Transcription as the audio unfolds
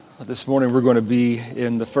This morning we're going to be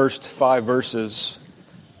in the first 5 verses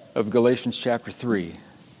of Galatians chapter 3.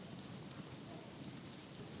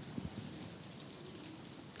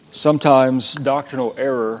 Sometimes doctrinal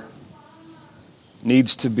error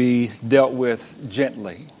needs to be dealt with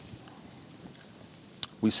gently.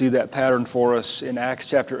 We see that pattern for us in Acts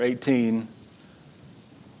chapter 18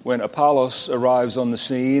 when Apollos arrives on the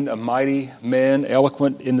scene, a mighty man,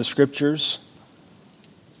 eloquent in the Scriptures,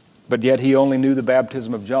 but yet he only knew the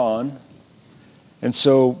baptism of John. And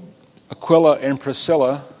so Aquila and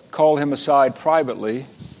Priscilla call him aside privately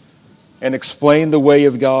and explain the way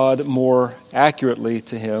of God more accurately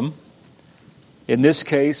to him. In this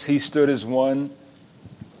case, he stood as one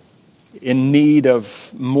in need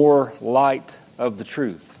of more light of the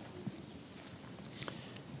truth.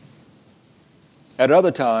 At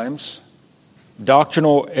other times,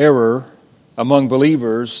 doctrinal error among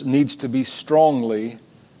believers needs to be strongly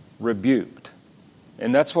rebuked.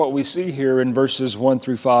 And that's what we see here in verses 1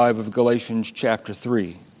 through 5 of Galatians chapter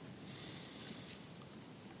 3.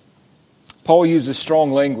 Paul uses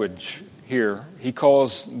strong language here. He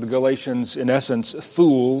calls the Galatians, in essence,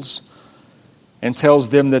 fools, and tells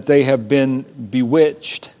them that they have been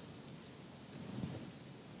bewitched.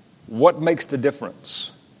 What makes the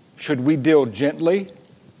difference? Should we deal gently,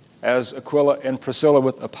 as Aquila and Priscilla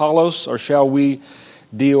with Apollos, or shall we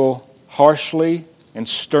deal harshly and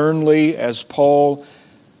sternly as Paul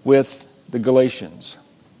with the Galatians?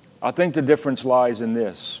 I think the difference lies in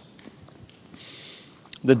this.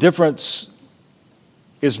 The difference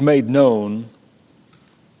is made known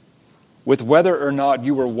with whether or not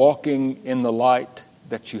you are walking in the light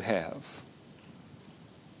that you have.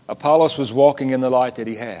 Apollos was walking in the light that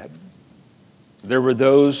he had. There were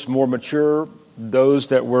those more mature, those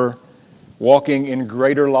that were walking in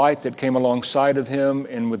greater light that came alongside of him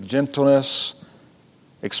and with gentleness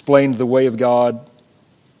explained the way of God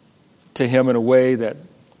to him in a way that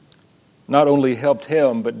not only helped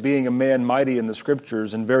him, but being a man mighty in the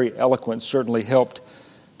Scriptures and very eloquent certainly helped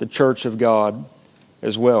the church of God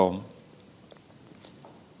as well.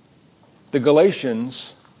 The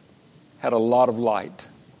Galatians had a lot of light,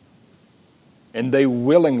 and they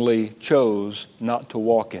willingly chose not to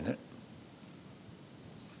walk in it.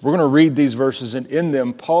 We're going to read these verses, and in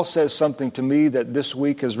them, Paul says something to me that this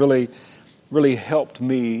week has really helped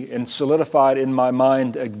me and solidified in my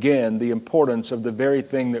mind again the importance of the very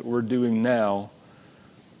thing that we're doing now.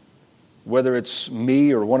 Whether it's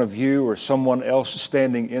me or one of you or someone else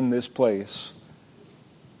standing in this place,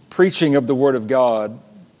 preaching of the Word of God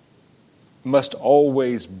must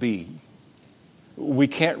always be. We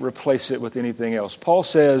can't replace it with anything else. Paul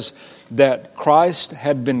says that Christ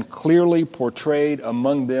had been clearly portrayed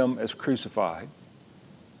among them as crucified.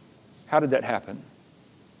 How did that happen?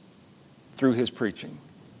 Through his preaching.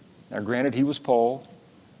 Now, granted, he was Paul.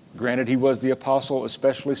 Granted, he was the apostle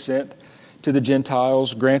especially sent to the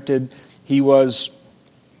Gentiles. Granted, he was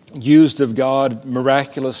used of God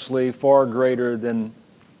miraculously, far greater than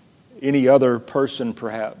any other person,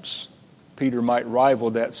 perhaps. Peter might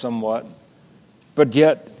rival that somewhat. But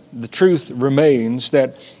yet, the truth remains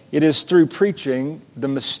that it is through preaching, the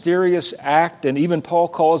mysterious act, and even Paul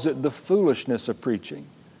calls it the foolishness of preaching,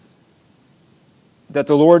 that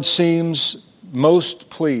the Lord seems most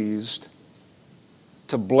pleased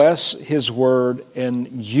to bless His Word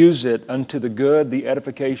and use it unto the good, the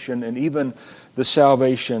edification, and even the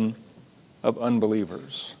salvation of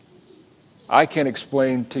unbelievers. I can't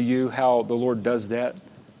explain to you how the Lord does that.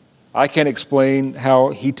 I can't explain how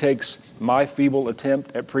He takes my feeble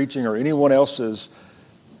attempt at preaching or anyone else's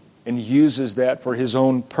and uses that for His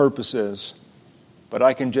own purposes. But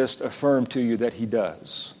I can just affirm to you that He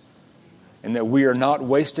does. And that we are not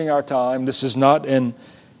wasting our time. This is not an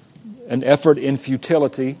effort in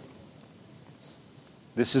futility.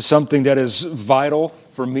 This is something that is vital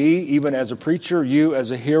for me, even as a preacher, you as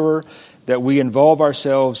a hearer, that we involve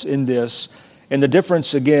ourselves in this. And the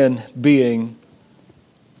difference, again, being,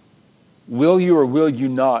 will you or will you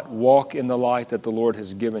not walk in the light that the Lord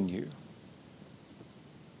has given you?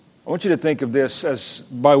 I want you to think of this as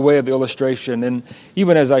by way of illustration. And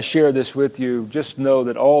even as I share this with you, just know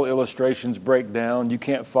that all illustrations break down. You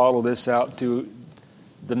can't follow this out to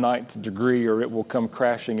the 9th degree or it will come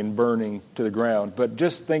crashing and burning to the ground. But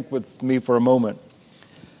just think with me for a moment.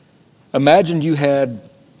 Imagine you had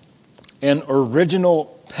an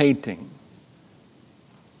original painting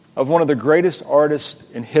of one of the greatest artists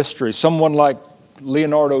in history, someone like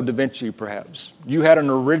Leonardo da Vinci perhaps. You had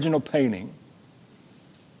an original painting.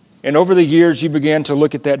 And over the years, you began to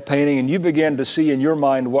look at that painting and you began to see in your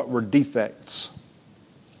mind what were defects.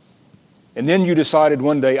 And then you decided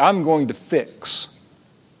one day, I'm going to fix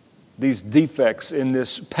these defects in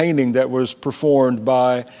this painting that was performed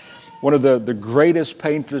by one of the greatest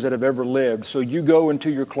painters that have ever lived. So you go into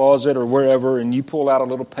your closet or wherever and you pull out a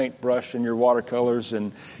little paintbrush and your watercolors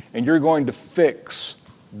and you're going to fix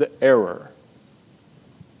the error.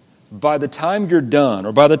 By the time you're done,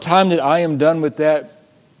 or by the time that I am done with that,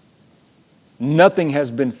 nothing has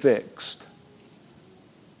been fixed,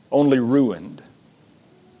 only ruined.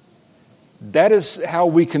 That is how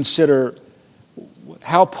we consider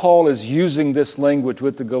how Paul is using this language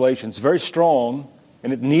with the Galatians. Very strong,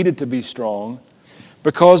 and it needed to be strong,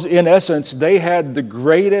 because in essence, they had the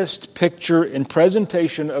greatest picture and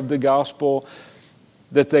presentation of the gospel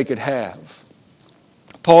that they could have.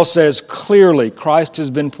 Paul says, clearly, Christ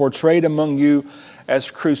has been portrayed among you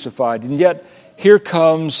as crucified. And yet, here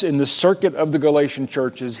comes, in the circuit of the Galatian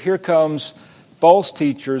churches, here comes false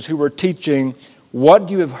teachers who are teaching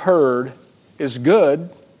what you have heard is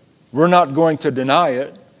good. We're not going to deny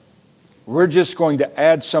it. We're just going to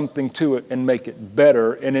add something to it and make it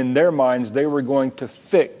better. And in their minds, they were going to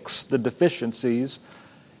fix the deficiencies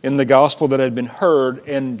in the gospel that had been heard.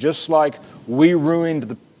 And just like we ruined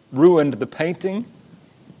the painting,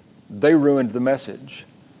 they ruined the message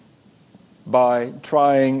by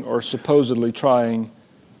trying or supposedly trying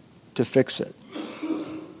to fix it.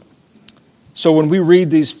 So when we read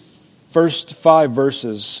these first 5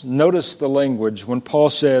 verses, notice the language when Paul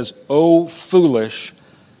says, "O foolish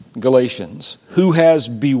Galatians, who has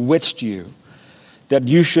bewitched you, that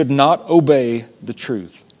you should not obey the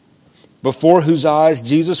truth, before whose eyes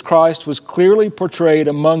Jesus Christ was clearly portrayed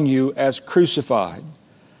among you as crucified.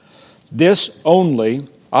 This only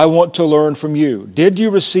I want to learn from you. Did you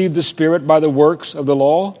receive the Spirit by the works of the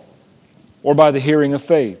law, or by the hearing of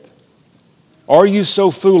faith? Are you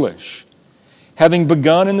so foolish? Having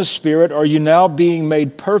begun in the Spirit, are you now being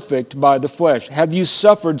made perfect by the flesh? Have you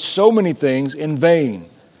suffered so many things in vain?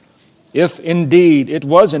 If indeed it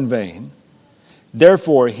was in vain,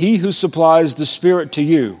 therefore he who supplies the Spirit to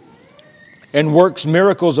you and works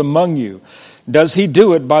miracles among you, does he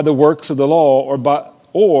do it by the works of the law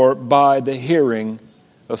or by the hearing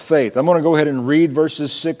of faith?" I'm going to go ahead and read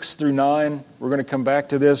verses 6 through 9. We're going to come back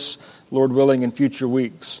to this, Lord willing, in future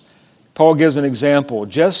weeks. Paul gives an example.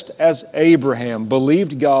 Just as Abraham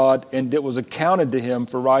believed God and it was accounted to him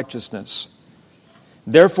for righteousness,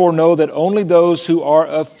 therefore know that only those who are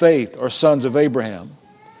of faith are sons of Abraham.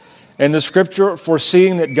 And the Scripture,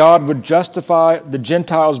 foreseeing that God would justify the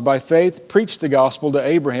Gentiles by faith, preached the gospel to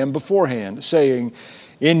Abraham beforehand, saying,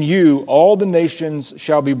 "In you all the nations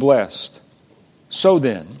shall be blessed." So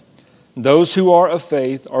then, those who are of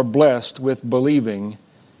faith are blessed with believing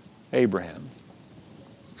Abraham.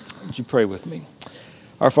 Would you pray with me?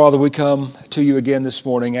 Our Father, we come to you again this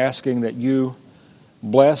morning asking that you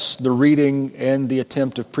bless the reading and the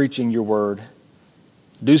attempt of preaching your word.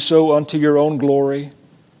 Do so unto your own glory.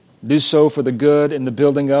 Do so for the good and the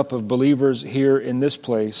building up of believers here in this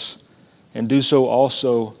place. And do so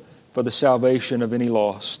also for the salvation of any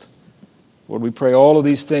lost. Lord, we pray all of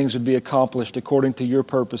these things would be accomplished according to your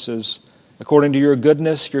purposes, according to your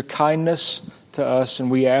goodness, your kindness to us.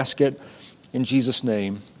 And we ask it in Jesus'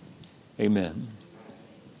 name. Amen.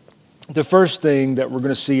 The first thing that we're going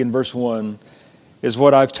to see in verse 1 is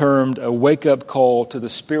what I've termed a wake-up call to the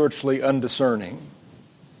spiritually undiscerning.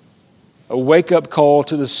 A wake-up call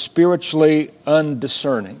to the spiritually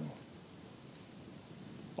undiscerning.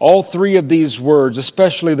 All 3 of these words,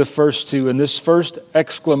 especially the first 2, and this first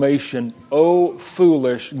exclamation, "O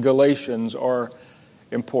foolish Galatians," are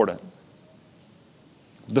important.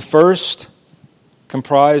 The first,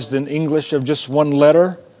 comprised in English of just one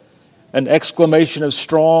letter, an exclamation of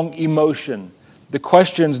strong emotion. The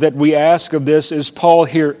questions that we ask of this: is Paul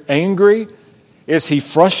here angry? Is he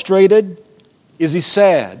frustrated? Is he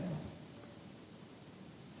sad?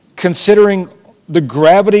 Considering the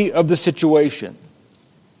gravity of the situation.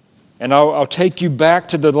 And I'll take you back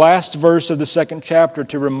to the last verse of the 2nd chapter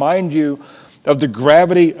to remind you of the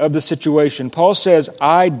gravity of the situation. Paul says,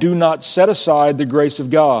 "I do not set aside the grace of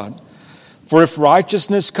God. For if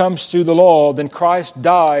righteousness comes through the law, then Christ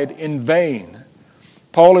died in vain."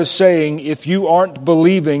 Paul is saying, if you aren't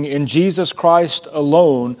believing in Jesus Christ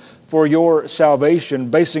alone for your salvation,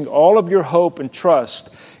 basing all of your hope and trust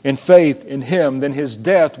and faith in Him, then His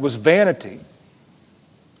death was vanity.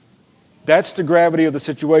 That's the gravity of the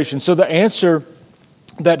situation. So the answer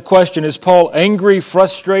to that question, is Paul angry,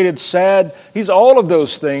 frustrated, sad? He's all of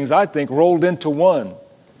those things, I think, rolled into one.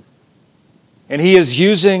 And he is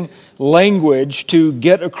using language to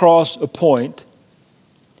get across a point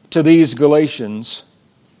to these Galatians.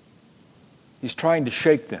 He's trying to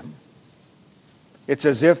shake them. It's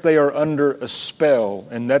as if they are under a spell,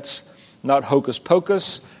 and that's not hocus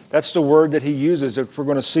pocus. That's the word that he uses, if we're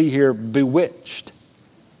going to see here, bewitched.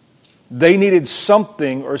 They needed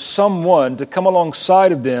something or someone to come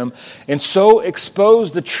alongside of them and so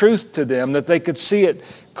expose the truth to them that they could see it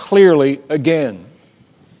clearly again.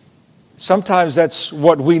 Sometimes that's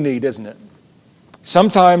what we need, isn't it?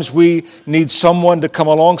 Sometimes we need someone to come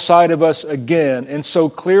alongside of us again and so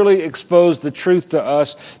clearly expose the truth to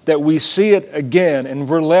us that we see it again and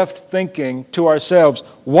we're left thinking to ourselves,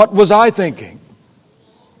 what was I thinking?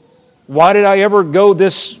 Why did I ever go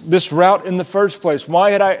this route in the first place?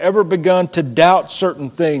 Why had I ever begun to doubt certain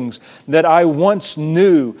things that I once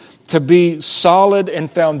knew to be solid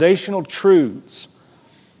and foundational truths?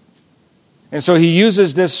 And so he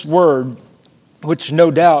uses this word, which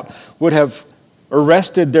no doubt would have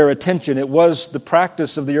arrested their attention. It was the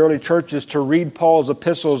practice of the early churches to read Paul's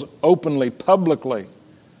epistles openly, publicly.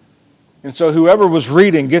 And so whoever was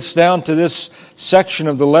reading gets down to this section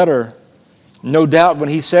of the letter. No doubt when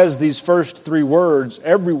he says these first three words,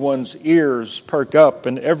 everyone's ears perk up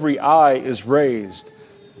and every eye is raised.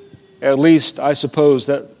 At least, I suppose,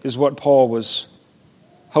 that is what Paul was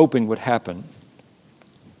hoping would happen.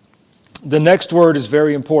 The next word is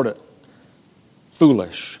very important.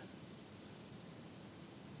 Foolish.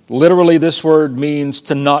 Literally, this word means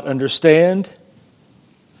to not understand,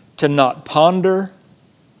 to not ponder,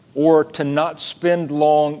 or to not spend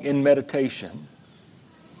long in meditation.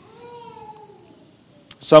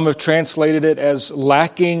 Some have translated it as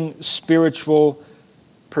lacking spiritual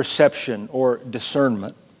perception or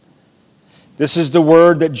discernment. This is the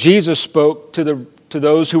word that Jesus spoke to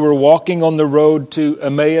those who were walking on the road to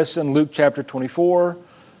Emmaus in Luke chapter 24.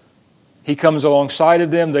 He comes alongside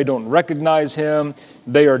of them. They don't recognize him.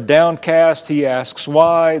 They are downcast. He asks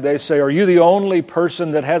why. They say, are you the only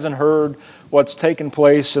person that hasn't heard what's taken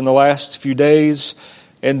place in the last few days?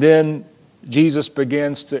 And then Jesus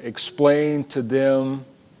begins to explain to them,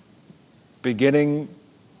 beginning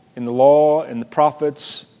in the law and the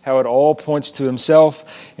prophets, how it all points to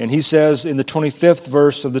himself. And he says in the 25th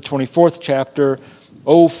verse of the 24th chapter,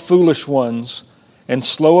 O foolish ones, and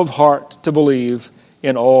slow of heart to believe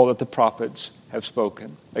in all that the prophets have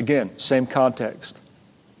spoken. Again, same context.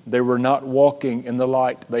 They were not walking in the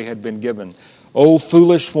light they had been given. O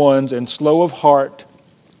foolish ones, and slow of heart,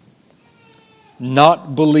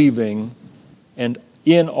 not believing, and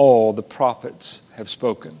in all the prophets have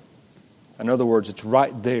spoken. In other words, it's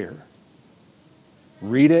right there.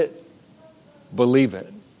 Read it, believe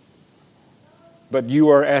it. But you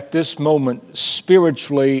are at this moment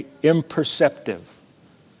spiritually imperceptive,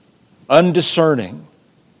 undiscerning.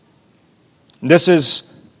 This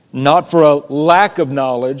is not for a lack of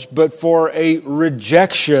knowledge, but for a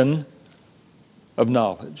rejection of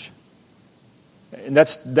knowledge. And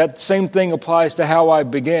that same thing applies to how I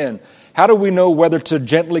began. How do we know whether to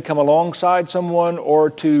gently come alongside someone or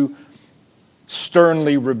to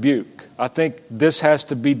sternly rebuke? I think this has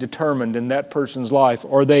to be determined in that person's life.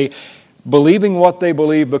 Are they believing what they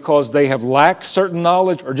believe because they have lacked certain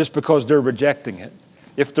knowledge or just because they're rejecting it?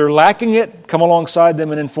 If they're lacking it, come alongside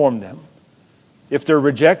them and inform them. If they're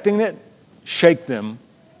rejecting it, shake them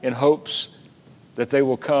in hopes that they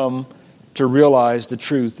will come to realize the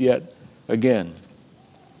truth yet again.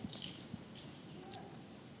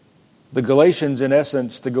 The Galatians, in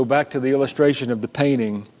essence, to go back to the illustration of the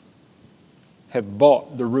painting, have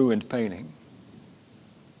bought the ruined painting.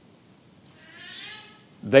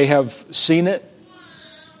 They have seen it,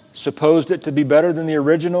 supposed it to be better than the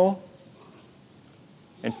original,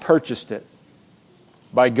 and purchased it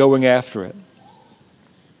by going after it.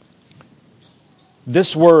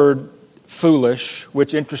 This word, foolish,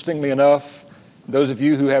 which interestingly enough, those of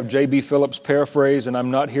you who have J.B. Phillips' paraphrase, and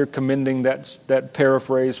I'm not here commending that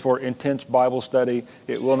paraphrase for intense Bible study,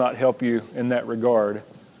 it will not help you in that regard.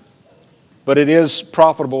 But it is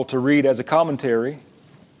profitable to read as a commentary.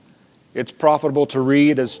 It's profitable to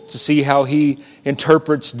read to see how he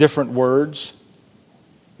interprets different words.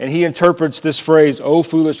 And he interprets this phrase, O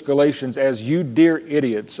foolish Galatians, as you dear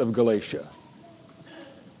idiots of Galatia.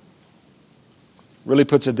 Really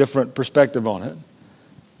puts a different perspective on it.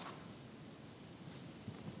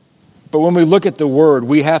 But when we look at the word,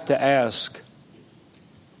 we have to ask,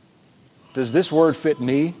 does this word fit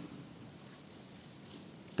me?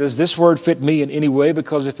 Does this word fit me in any way?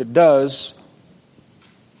 Because if it does,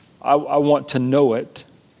 I want to know it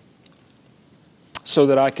so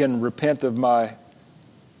that I can repent of my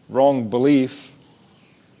wrong belief.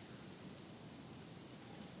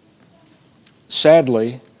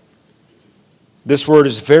 Sadly, this word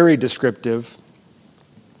is very descriptive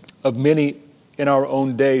of many in our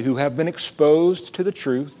own day who have been exposed to the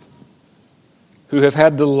truth, who have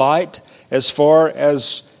had the light as far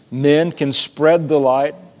as men can spread the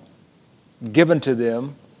light given to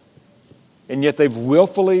them, and yet they've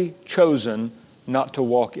willfully chosen not to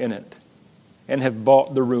walk in it and have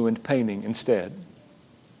bought the ruined painting instead.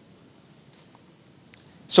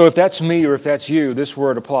 So if that's me or if that's you, this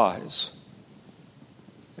word applies.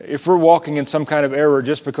 If we're walking in some kind of error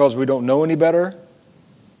just because we don't know any better,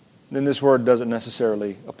 then this word doesn't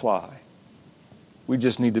necessarily apply. We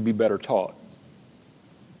just need to be better taught.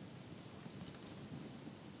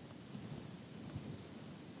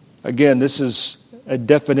 Again, this is a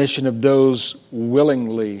definition of those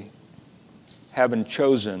willingly having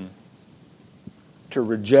chosen to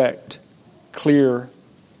reject clear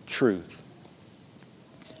truth.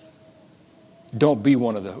 Don't be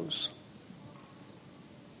one of those.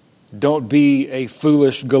 Don't be a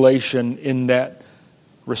foolish Galatian in that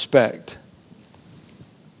respect.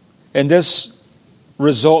 And this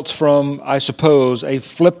results from, I suppose, a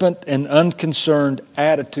flippant and unconcerned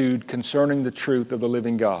attitude concerning the truth of the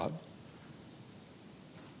living God.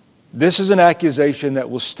 This is an accusation that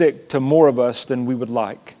will stick to more of us than we would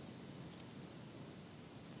like.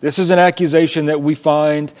 This is an accusation that we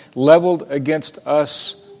find leveled against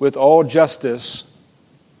us with all justice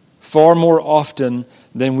far more often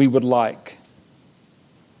than we would like.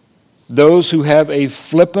 Those who have a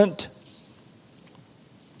flippant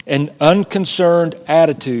and unconcerned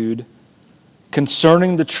attitude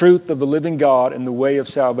concerning the truth of the living God and the way of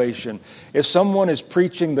salvation. If someone is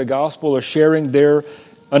preaching the gospel or sharing their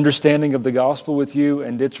understanding of the gospel with you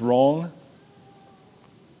and it's wrong,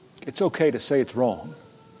 it's okay to say it's wrong.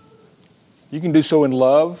 You can do so in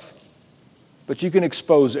love, but you can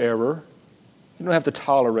expose error. You don't have to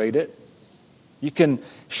tolerate it. You can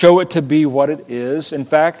show it to be what it is. In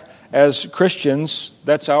fact, as Christians,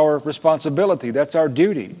 that's our responsibility. That's our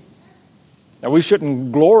duty. Now, we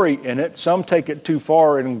shouldn't glory in it. Some take it too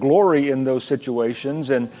far and glory in those situations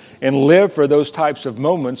and live for those types of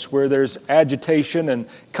moments where there's agitation and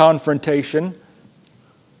confrontation.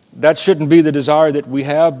 That shouldn't be the desire that we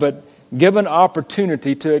have, but given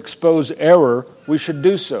opportunity to expose error, we should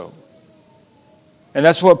do so. And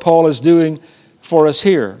that's what Paul is doing for us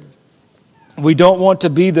here. We don't want to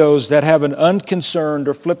be those that have an unconcerned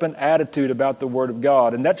or flippant attitude about the Word of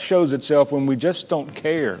God. And that shows itself when we just don't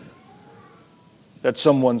care that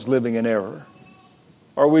someone's living in error.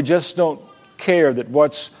 Or we just don't care that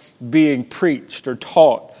what's being preached or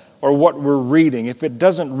taught or what we're reading, if it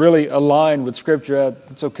doesn't really align with Scripture,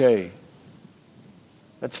 it's okay.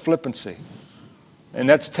 That's flippancy. And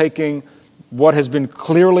that's taking what has been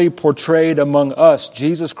clearly portrayed among us,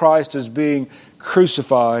 Jesus Christ as being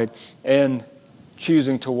crucified, and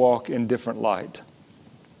choosing to walk in different light.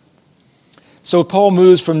 So Paul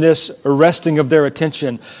moves from this arresting of their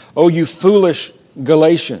attention, "Oh, you foolish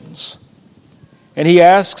Galatians," and he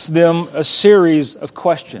asks them a series of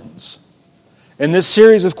questions. In this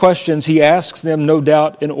series of questions, he asks them, no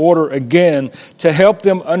doubt, in order again to help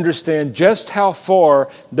them understand just how far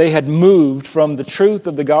they had moved from the truth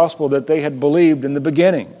of the gospel that they had believed in the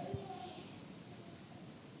beginning.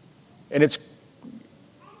 And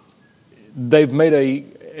they've made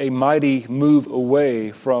a mighty move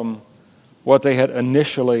away from what they had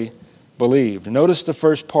initially believed. Notice the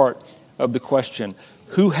first part of the question: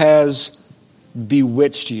 who has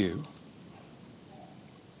bewitched you?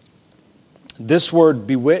 This word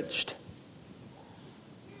bewitched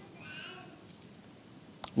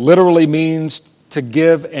literally means to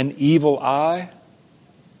give an evil eye,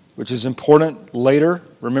 which is important later.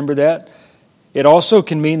 Remember that. It also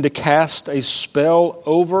can mean to cast a spell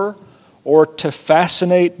over or to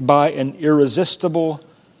fascinate by an irresistible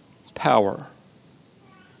power.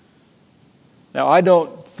 Now, I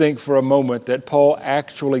don't think for a moment that Paul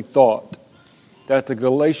actually thought that the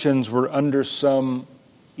Galatians were under some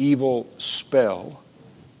evil spell.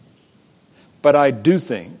 But I do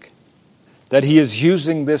think that he is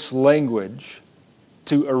using this language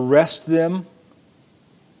to arrest them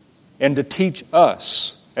and to teach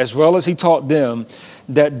us, as well as he taught them,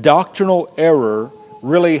 that doctrinal error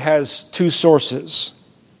really has two sources.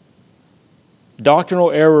 Doctrinal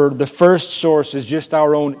error, the first source is just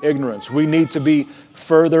our own ignorance. We need to be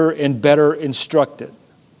further and better instructed.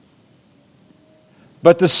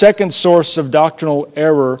 But the second source of doctrinal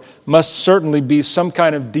error must certainly be some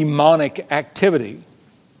kind of demonic activity.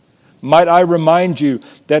 Might I remind you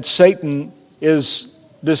that Satan is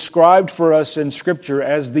described for us in Scripture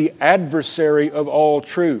as the adversary of all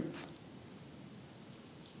truth.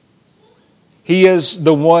 He is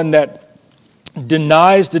the one that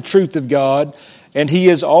denies the truth of God And he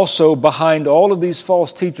is also behind all of these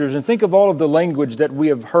false teachers. And think of all of the language that we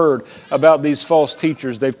have heard about these false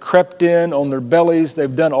teachers. They've crept in on their bellies.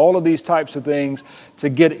 They've done all of these types of things to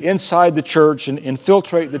get inside the church and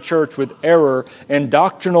infiltrate the church with error and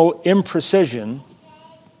doctrinal imprecision.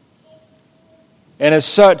 And as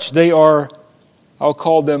such, they are, I'll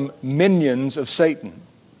call them minions of Satan.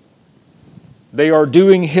 They are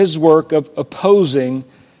doing his work of opposing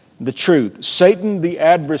the truth. Satan, the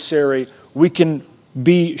adversary, we can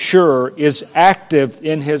be sure, is active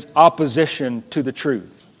in his opposition to the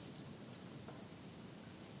truth.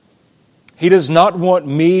 He does not want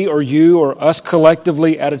me or you or us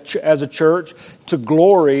collectively as a church to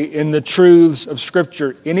glory in the truths of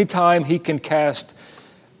Scripture. Anytime he can cast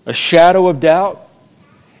a shadow of doubt,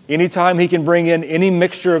 anytime he can bring in any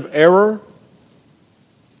mixture of error,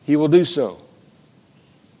 he will do so.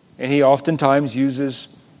 And he oftentimes uses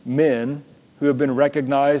men who have been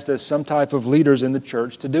recognized as some type of leaders in the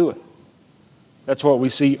church to do it. That's what we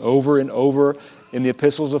see over and over in the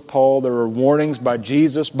epistles of Paul. There are warnings by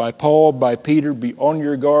Jesus, by Paul, by Peter, be on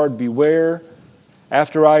your guard, beware.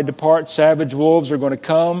 After I depart, savage wolves are going to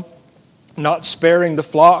come, not sparing the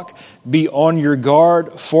flock. Be on your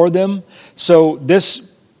guard for them. So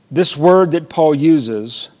this word that Paul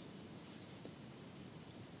uses,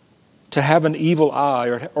 to have an evil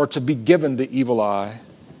eye or to be given the evil eye,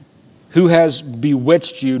 who has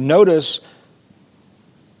bewitched you? Notice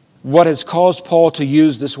what has caused Paul to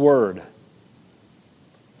use this word.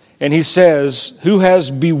 And he says, who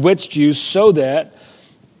has bewitched you so that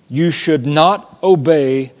you should not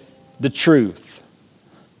obey the truth?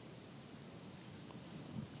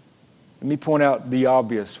 Let me point out the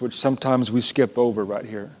obvious, which sometimes we skip over right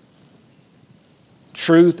here.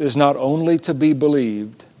 Truth is not only to be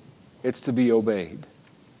believed, it's to be obeyed.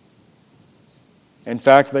 In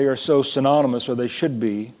fact, they are so synonymous, or they should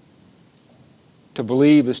be. To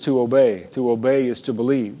believe is to obey. To obey is to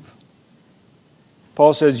believe.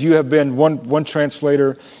 Paul says you have been, one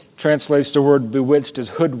translator translates the word bewitched as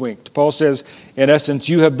hoodwinked. Paul says, in essence,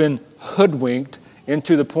 you have been hoodwinked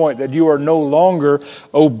into the point that you are no longer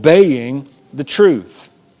obeying the truth.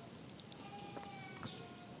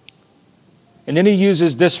 And then he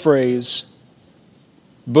uses this phrase,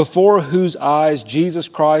 before whose eyes Jesus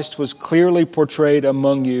Christ was clearly portrayed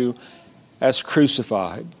among you as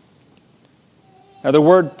crucified. Now the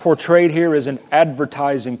word portrayed here is an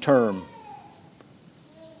advertising term.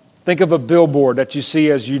 Think of a billboard that you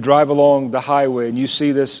see as you drive along the highway and you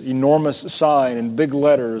see this enormous sign in big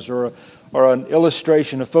letters or an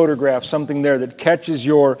illustration, a photograph, something there that catches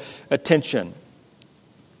your attention.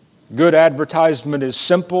 Good advertisement is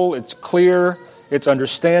simple, it's clear, it's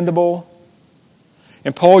understandable.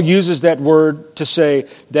 And Paul uses that word to say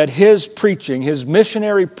that his preaching, his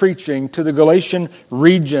missionary preaching to the Galatian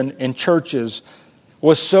region and churches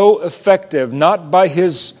was so effective, not by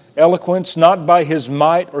his eloquence, not by his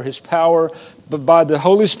might or his power, but by the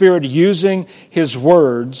Holy Spirit using his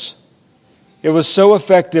words. It was so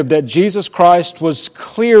effective that Jesus Christ was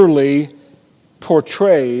clearly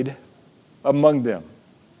portrayed among them.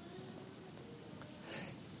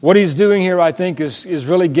 What he's doing here, I think, is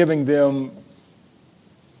really giving them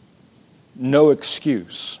no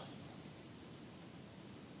excuse.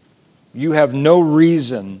 You have no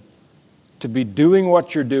reason to be doing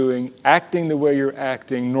what you're doing, acting the way you're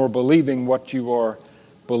acting, nor believing what you are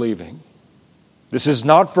believing. This is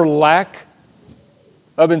not for lack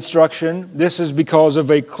of instruction. This is because of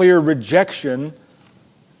a clear rejection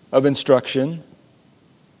of instruction.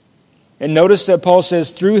 And notice that Paul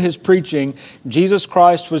says, through his preaching, Jesus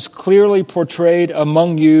Christ was clearly portrayed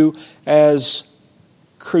among you as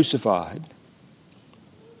crucified.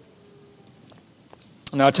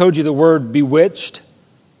 Now, I told you the word bewitched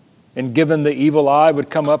and given the evil eye would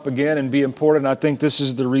come up again and be important. I think this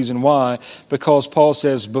is the reason why. Because Paul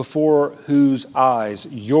says, before whose eyes?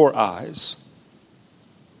 Your eyes.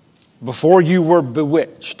 Before you were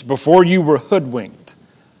bewitched. Before you were hoodwinked.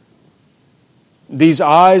 These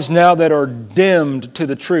eyes now that are dimmed to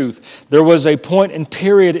the truth. There was a point and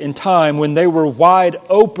period in time when they were wide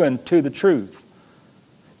open to the truth.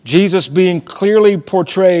 Jesus being clearly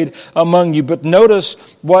portrayed among you. But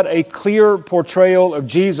notice what a clear portrayal of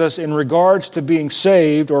Jesus in regards to being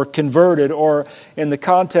saved or converted, or in the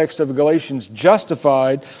context of Galatians,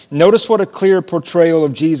 justified. Notice what a clear portrayal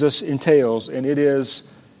of Jesus entails, and it is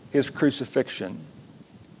his crucifixion.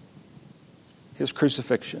 His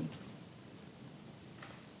crucifixion.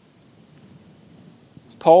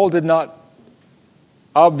 Paul did not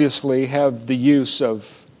obviously have the use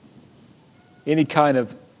of any kind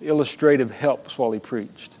of illustrative helps while he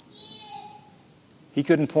preached. He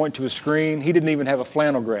couldn't point to a screen. He didn't even have a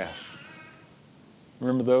flannel graph.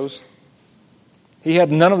 Remember those? He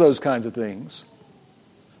had none of those kinds of things.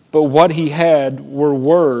 But what he had were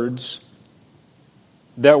words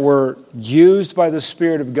that were used by the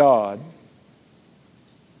Spirit of God,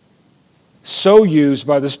 so used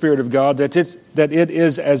by the Spirit of God that it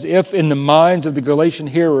is as if in the minds of the Galatian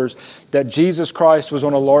hearers that Jesus Christ was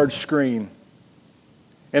on a large screen.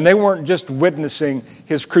 And they weren't just witnessing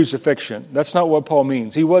His crucifixion. That's not what Paul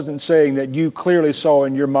means. He wasn't saying that you clearly saw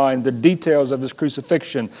in your mind the details of His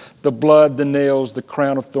crucifixion, the blood, the nails, the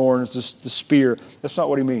crown of thorns, the spear. That's not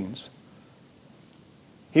what he means.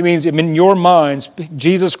 He means in your minds,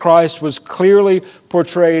 Jesus Christ was clearly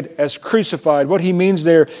portrayed as crucified. What he means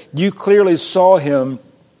there, you clearly saw Him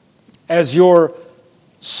as your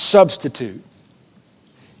substitute.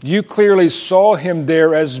 You clearly saw Him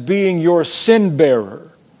there as being your sin bearer.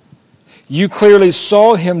 You clearly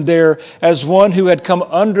saw Him there as one who had come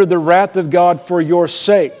under the wrath of God for your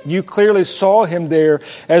sake. You clearly saw Him there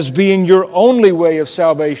as being your only way of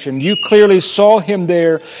salvation. You clearly saw Him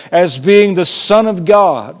there as being the Son of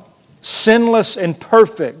God, sinless and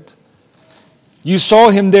perfect. You saw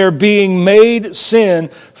Him there being made sin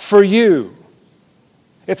for you.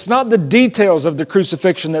 It's not the details of the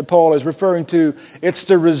crucifixion that Paul is referring to. It's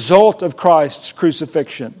the result of Christ's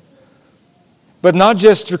crucifixion. But not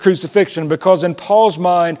just the crucifixion, because in Paul's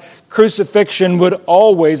mind, crucifixion would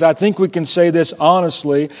always, I think we can say this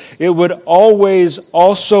honestly, it would always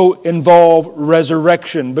also involve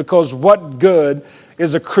resurrection. Because what good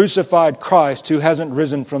is a crucified Christ who hasn't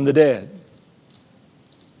risen from the dead?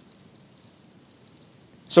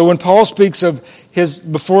 So when Paul speaks of His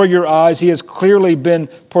before your eyes, He has clearly been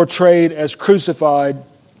portrayed as crucified,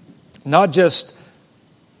 not just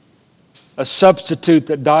a substitute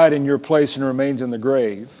that died in your place and remains in the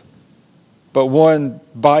grave, but one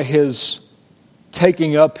by His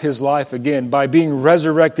taking up His life again, by being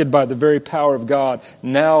resurrected by the very power of God,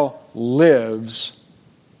 now lives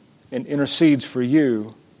and intercedes for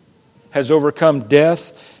you, has overcome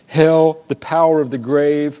death, hell, the power of the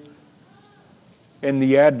grave, and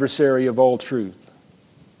the adversary of all truth.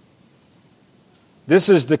 This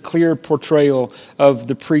is the clear portrayal of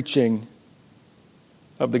the preaching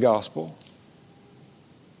of the gospel.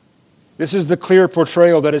 This is the clear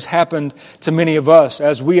portrayal that has happened to many of us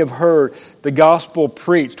as we have heard the gospel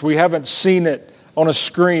preached. We haven't seen it on a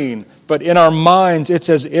screen, but in our minds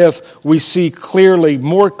it's as if we see clearly,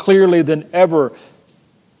 more clearly than ever,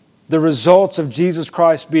 the results of Jesus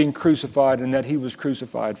Christ being crucified and that He was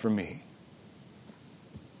crucified for me.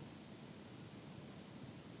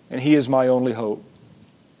 And He is my only hope.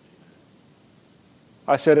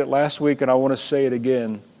 I said it last week and I want to say it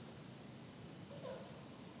again.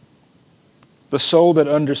 The soul that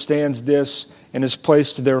understands this and has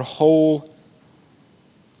placed their whole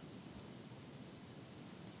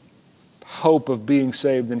hope of being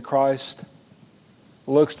saved in Christ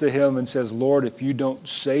looks to Him and says, Lord, if you don't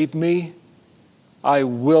save me, I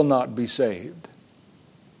will not be saved.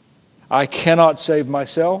 I cannot save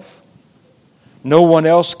myself. No one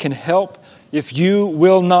else can help. If you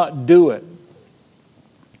will not do it,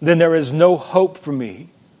 then there is no hope for me.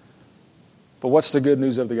 But what's the good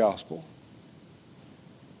news of the gospel?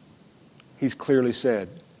 He's clearly said,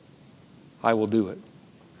 I will do it.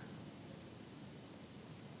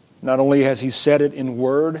 Not only has He said it in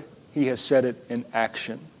word, He has said it in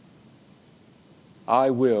action. I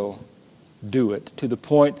will do it. To the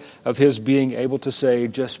point of His being able to say,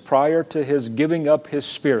 just prior to His giving up His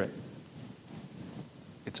Spirit,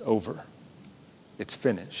 it's over. It's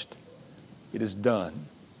finished. It is done.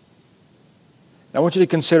 Now I want you to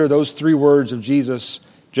consider those three words of Jesus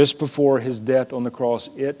just before His death on the cross.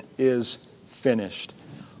 It is finished.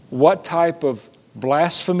 What type of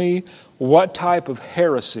blasphemy, what type of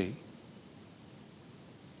heresy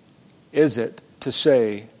is it to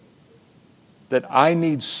say that I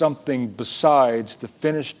need something besides the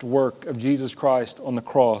finished work of Jesus Christ on the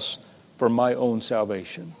cross for my own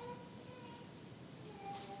salvation?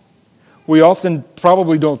 We often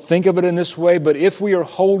probably don't think of it in this way, but if we are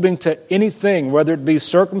holding to anything, whether it be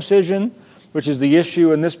circumcision, which is the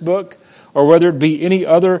issue in this book, or whether it be any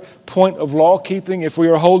other point of law keeping, if we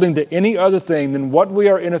are holding to any other thing, then what we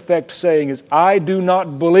are in effect saying is, I do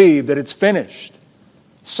not believe that it's finished.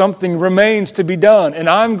 Something remains to be done, and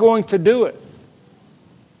I'm going to do it.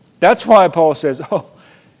 That's why Paul says, oh,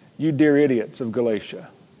 you dear idiots of Galatia,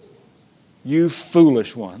 you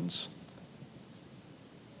foolish ones.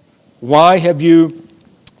 Why have you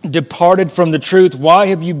departed from the truth? Why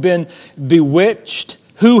have you been bewitched?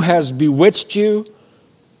 Who has bewitched you?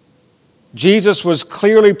 Jesus was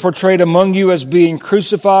clearly portrayed among you as being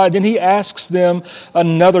crucified. Then he asks them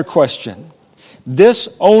another question.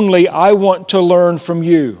 This only I want to learn from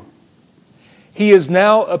you. He is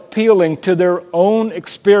now appealing to their own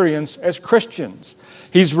experience as Christians.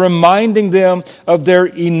 He's reminding them of their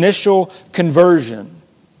initial conversion.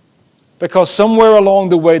 Because somewhere along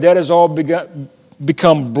the way that has all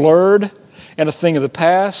become blurred and a thing of the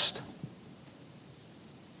past.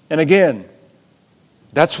 And again,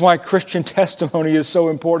 that's why Christian testimony is so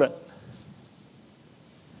important.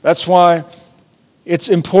 That's why it's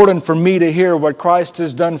important for me to hear what Christ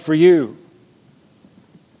has done for you.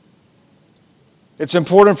 It's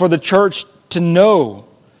important for the church to know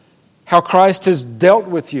how Christ has dealt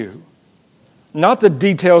with you. Not the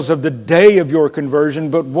details of the day of your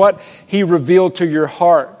conversion, but what He revealed to your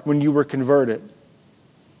heart when you were converted.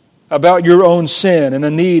 About your own sin and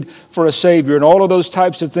a need for a Savior and all of those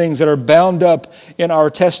types of things that are bound up in our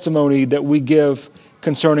testimony that we give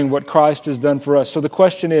concerning what Christ has done for us. So the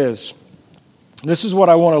question is, this is what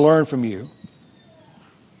I want to learn from you.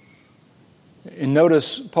 And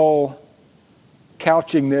notice Paul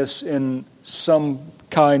couching this in some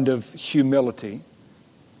kind of humility.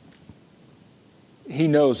 He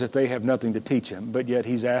knows that they have nothing to teach him, but yet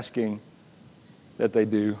he's asking that they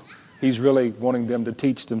do. He's really wanting them to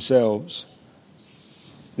teach themselves.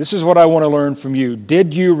 This is what I want to learn from you.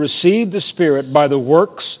 Did you receive the Spirit by the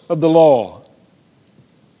works of the law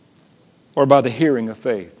or by the hearing of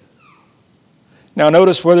faith? Now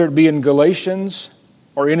notice, whether it be in Galatians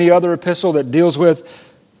or any other epistle that deals with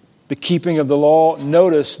the keeping of the law,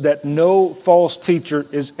 notice that no false teacher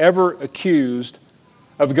is ever accused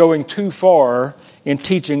of going too far in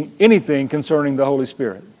teaching anything concerning the Holy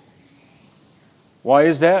Spirit. Why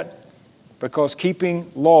is that? Because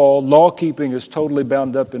keeping law keeping is totally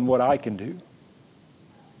bound up in what I can do.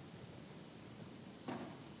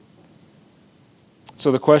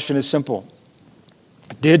 So the question is simple.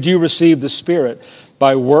 Did you receive the Spirit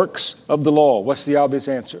by works of the law? What's the obvious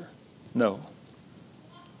answer? No.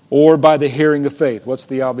 Or by the hearing of faith? What's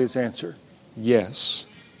the obvious answer? Yes.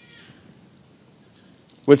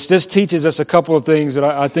 Which this teaches us a couple of things that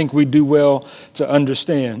I think we do well to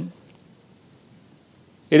understand.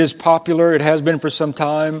 It is popular, it has been for some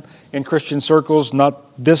time in Christian circles, not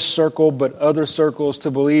this circle, but other circles,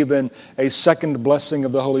 to believe in a second blessing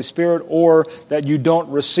of the Holy Spirit, or that you don't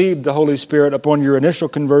receive the Holy Spirit upon your initial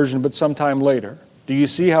conversion, but sometime later. Do you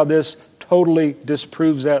see how this totally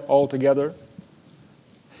disproves that altogether?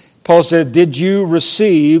 Paul said, did you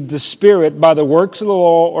receive the Spirit by the works of the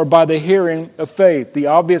law or by the hearing of faith? The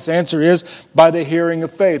obvious answer is by the hearing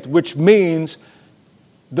of faith, which means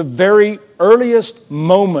the very earliest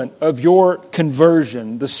moment of your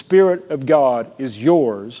conversion, the Spirit of God is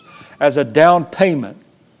yours as a down payment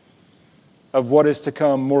of what is to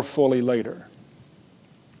come more fully later.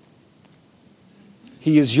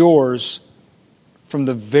 He is yours from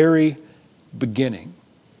the very beginning.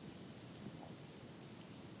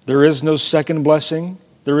 There is no second blessing.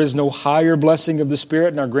 There is no higher blessing of the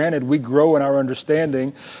Spirit. Now granted, we grow in our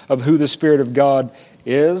understanding of who the Spirit of God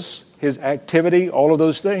is, His activity, all of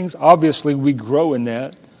those things. Obviously, we grow in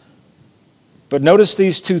that. But notice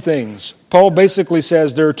these two things. Paul basically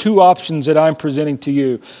says there are two options that I'm presenting to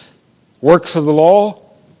you. Works of the law,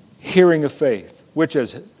 hearing of faith. Which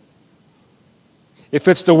is it? If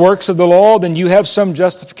it's the works of the law, then you have some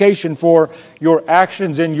justification for your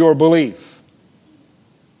actions and your belief.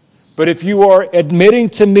 But if you are admitting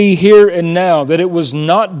to me here and now that it was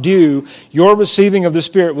not due, your receiving of the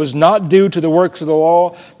Spirit was not due to the works of the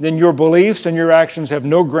law, then your beliefs and your actions have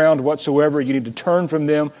no ground whatsoever. You need to turn from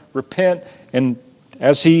them, repent, and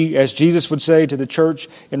as Jesus would say to the church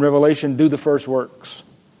in Revelation, do the first works.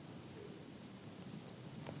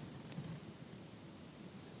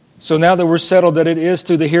 So now that we're settled that it is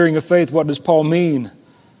through the hearing of faith, what does Paul mean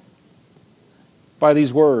by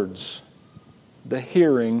these words? The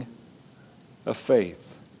hearing of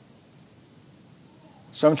faith.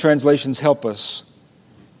 Some translations help us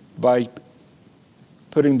by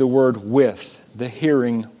putting the word with, the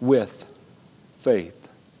hearing with faith.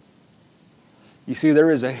 You see,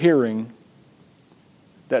 there is a hearing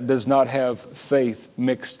that does not have faith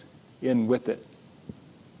mixed in with it.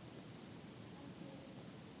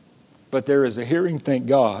 But there is a hearing, thank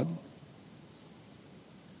God,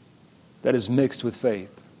 that is mixed with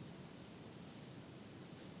faith.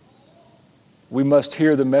 We must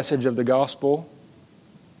hear the message of the gospel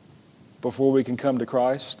before we can come to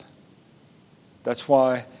Christ. That's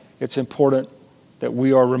why it's important that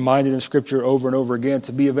we are reminded in Scripture over and over again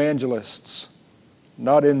to be evangelists.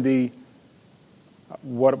 Not in the,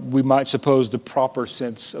 what we might suppose, the proper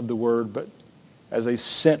sense of the word, but as a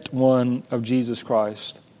sent one of Jesus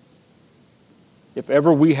Christ. If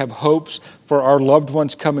ever we have hopes for our loved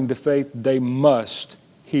ones coming to faith, they must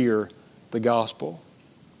hear the gospel.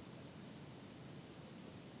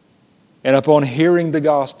 And upon hearing the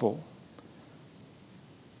gospel,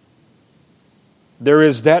 there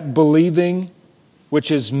is that believing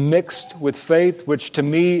which is mixed with faith, which to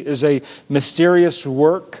me is a mysterious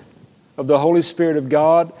work of the Holy Spirit of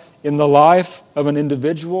God in the life of an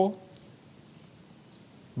individual.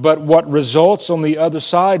 But what results on the other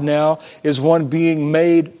side now is one being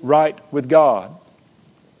made right with God.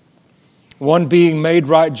 One being made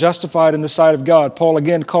right, justified in the sight of God. Paul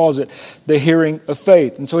again calls it the hearing of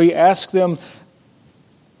faith. And so he asks them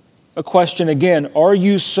a question again. Are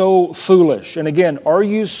you so foolish? And again, are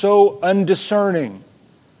you so undiscerning?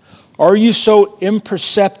 Are you so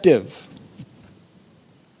imperceptive?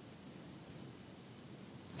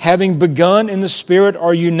 Having begun in the Spirit,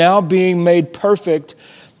 are you now being made perfect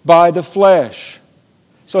by the flesh?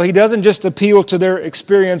 So he doesn't just appeal to their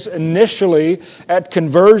experience initially at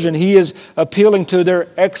conversion. He is appealing to their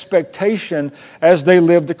expectation as they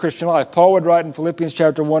live the Christian life. Paul would write in Philippians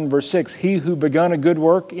chapter 1, verse 6, He who begun a good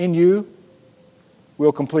work in you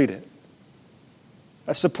will complete it.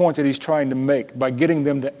 That's the point that he's trying to make by getting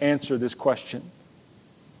them to answer this question.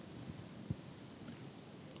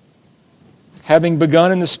 Having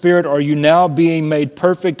begun in the Spirit, are you now being made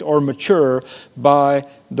perfect or mature by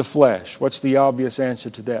the flesh? What's the obvious answer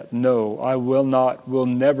to that? No, I will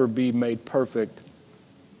never be made perfect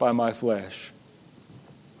by my flesh.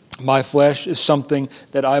 My flesh is something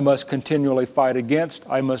that I must continually fight against.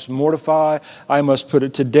 I must mortify. I must put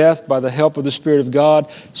it to death by the help of the Spirit of God.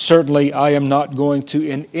 Certainly, I am not going to,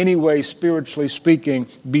 in any way, spiritually speaking,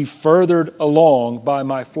 be furthered along by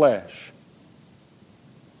my flesh.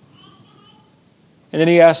 And then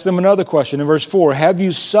he asks them another question in verse 4. Have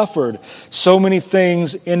you suffered so many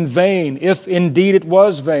things in vain, if indeed it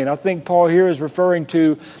was vain? I think Paul here is referring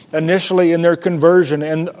to initially in their conversion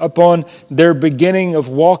and upon their beginning of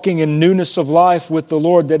walking in newness of life with the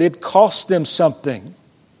Lord, that it cost them something.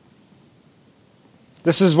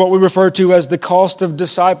 This is what we refer to as the cost of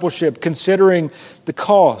discipleship, considering the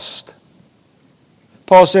cost.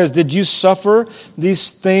 Paul says, did you suffer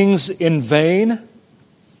these things in vain?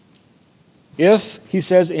 If, he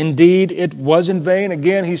says, indeed it was in vain,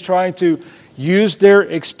 again, he's trying to use their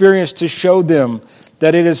experience to show them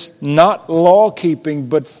that it is not law-keeping,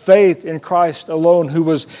 but faith in Christ alone, who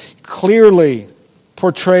was clearly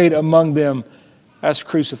portrayed among them as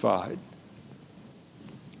crucified.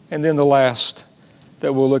 And then the last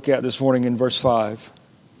that we'll look at this morning in verse 5.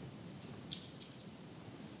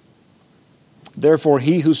 Therefore,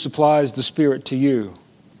 he who supplies the Spirit to you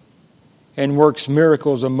and works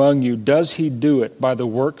miracles among you, does he do it by the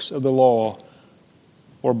works of the law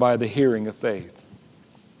or by the hearing of faith?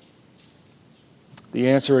 The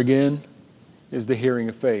answer again is the hearing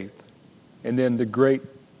of faith. And then the great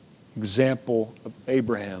example of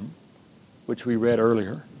Abraham, which we read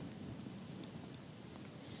earlier.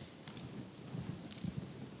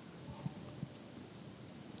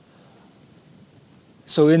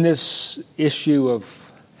 So in this issue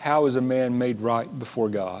of how is a man made right before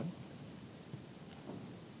God,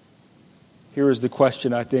 here is the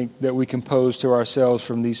question, I think, that we can pose to ourselves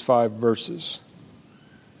from these 5 verses.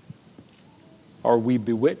 Are we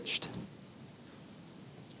bewitched?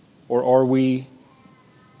 Or are we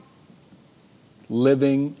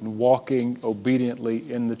living and walking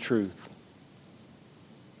obediently in the truth?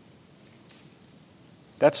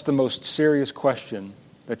 That's the most serious question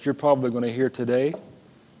that you're probably going to hear today,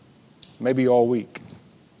 maybe all week.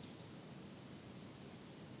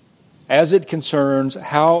 As it concerns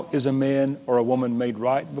how is a man or a woman made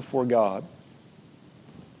right before God,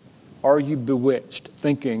 are you bewitched,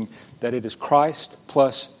 thinking that it is Christ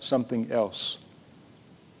plus something else?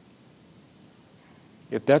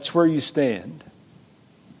 If that's where you stand,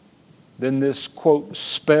 then this, quote,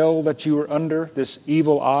 spell that you are under, this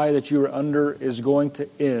evil eye that you are under, is going to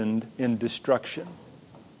end in destruction.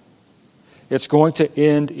 It's going to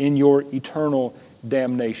end in your eternal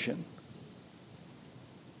damnation.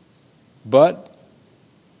 But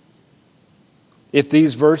if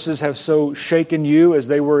these verses have so shaken you as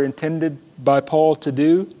they were intended by Paul to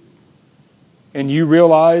do, and you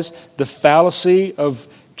realize the fallacy of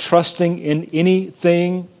trusting in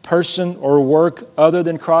anything, person, or work other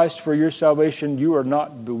than Christ for your salvation, you are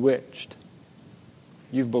not bewitched.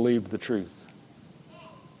 You've believed the truth.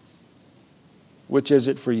 Which is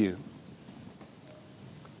it for you?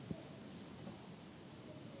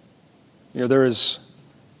 You know,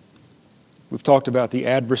 we've talked about the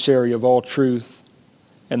adversary of all truth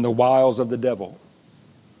and the wiles of the devil.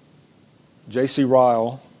 J.C.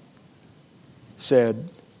 Ryle said,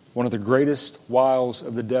 One of the greatest wiles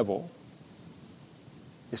of the devil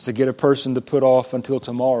is to get a person to put off until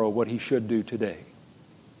tomorrow what he should do today.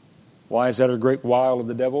 Why is that a great wile of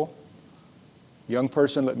the devil? Young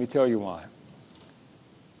person, let me tell you why.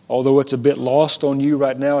 Although it's a bit lost on you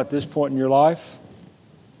right now at this point in your life,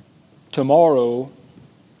 tomorrow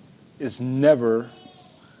is never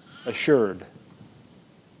assured.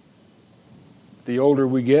 The older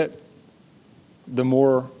we get, the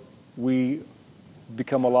more we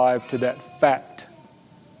become alive to that fact.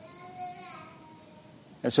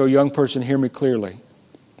 And so, young person, hear me clearly.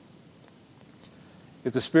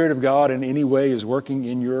 If the Spirit of God in any way is working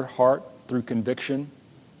in your heart through conviction,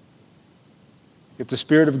 if the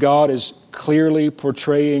Spirit of God is clearly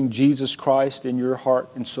portraying Jesus Christ in your heart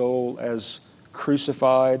and soul as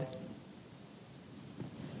crucified,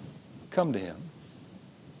 come to Him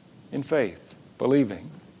in faith,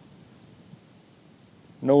 believing.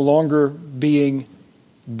 No longer being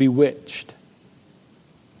bewitched,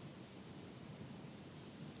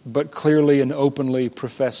 but clearly and openly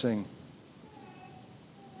professing,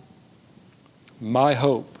 my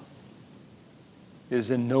hope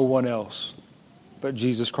is in no one else but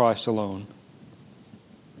Jesus Christ alone.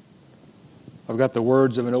 I've got the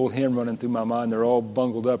words of an old hymn running through my mind. They're all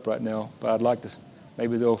bungled up right now, but I'd like to,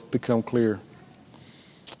 maybe they'll become clear.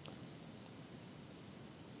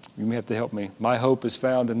 You may have to help me. My hope is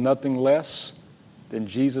found in nothing less than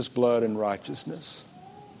Jesus' blood and righteousness.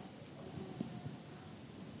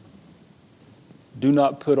 Do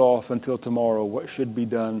not put off until tomorrow what should be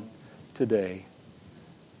done today.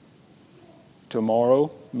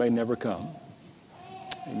 Tomorrow may never come.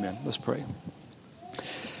 Amen. Let's pray.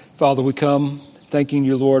 Father, we come thanking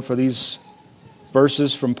you, Lord, for these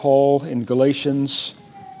verses from Paul in Galatians.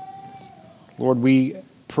 Lord, we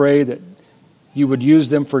pray that you would use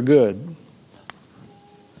them for good.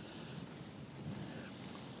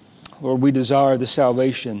 Lord, we desire the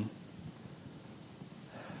salvation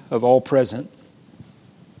of all present,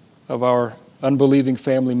 of our unbelieving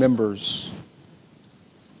family members,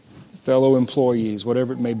 fellow employees,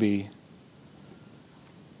 whatever it may be.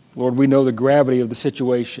 Lord, we know the gravity of the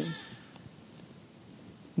situation.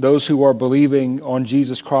 Those who are believing on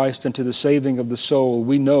Jesus Christ and to the saving of the soul,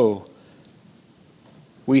 we know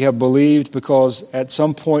we have believed because at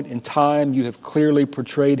some point in time you have clearly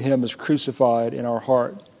portrayed Him as crucified in our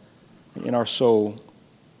heart, in our soul.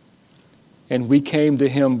 And we came to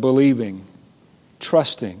Him believing,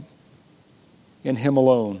 trusting in Him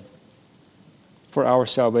alone for our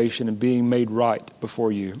salvation and being made right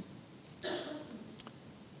before you.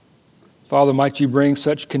 Father, might you bring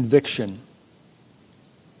such conviction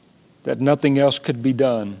that nothing else could be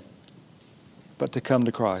done but to come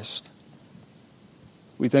to Christ.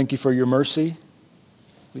 We thank you for your mercy.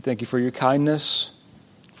 We thank you for your kindness,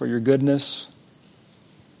 for your goodness.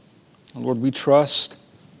 And Lord, we trust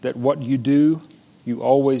that what you do, you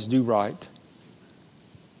always do right.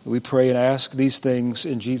 We pray and ask these things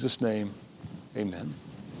in Jesus' name. Amen.